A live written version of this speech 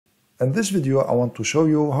In this video, I want to show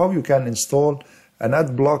you how you can install an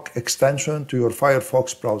Adblock extension to your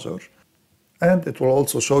Firefox browser. And it will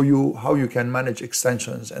also show you how you can manage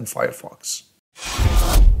extensions in Firefox.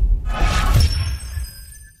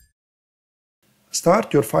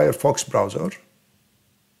 Start your Firefox browser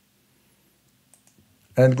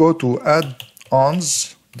and go to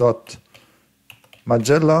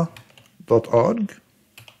addons.mozilla.org.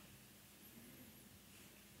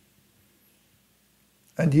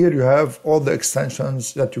 And here you have all the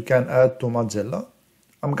extensions that you can add to Mozilla.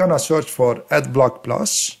 I'm gonna search for Adblock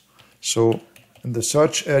Plus. So in the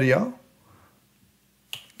search area,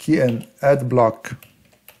 key in Adblock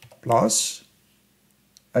Plus,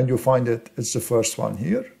 and you find it's the first one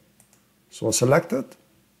here. So select it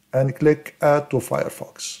and click Add to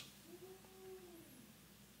Firefox.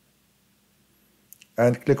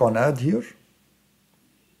 And click on Add here.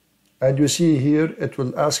 And you see here, it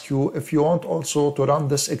will ask you if you want also to run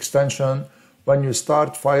this extension when you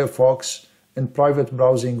start Firefox in private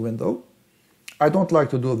browsing window. I don't like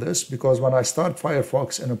to do this because when I start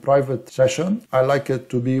Firefox in a private session, I like it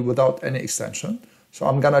to be without any extension. So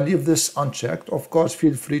I'm gonna leave this unchecked. Of course,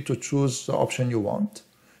 feel free to choose the option you want.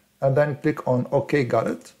 And then click on OK, got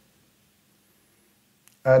it.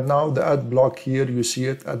 And now the Adblock here, you see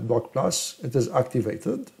it, Adblock Plus, it is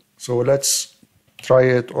activated. So let's try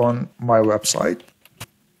it on my website.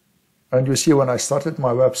 And you see when I started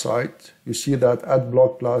my website, you see that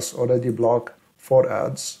Adblock Plus already blocked 4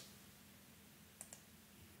 ads.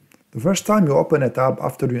 The first time you open a tab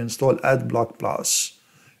after you install Adblock Plus,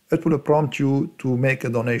 it will prompt you to make a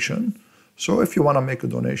donation. So if you want to make a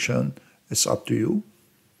donation, it's up to you.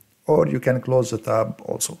 Or you can close the tab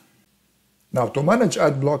also. Now to manage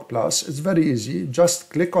Adblock Plus, it's very easy.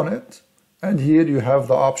 Just click on it. And here you have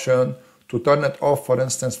the option to turn it off, for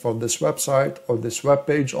instance, for this website or this web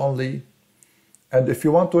page only. And if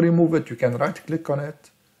you want to remove it, you can right click on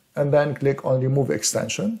it and then click on Remove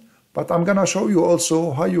Extension. But I'm gonna show you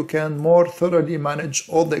also how you can more thoroughly manage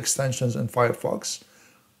all the extensions in Firefox.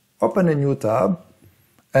 Open a new tab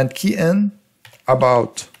and key in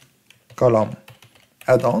About column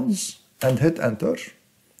Add-ons and hit Enter.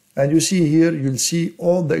 And you see here, you'll see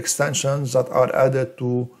all the extensions that are added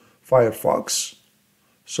to Firefox.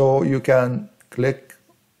 So you can click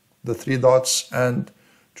the 3 dots and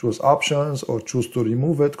choose options or choose to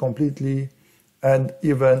remove it completely. And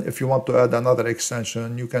even if you want to add another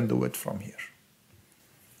extension, you can do it from here.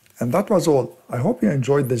 And that was all. I hope you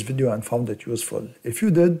enjoyed this video and found it useful. If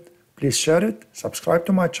you did, please share it, subscribe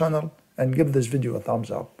to my channel, and give this video a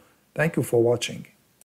thumbs up. Thank you for watching.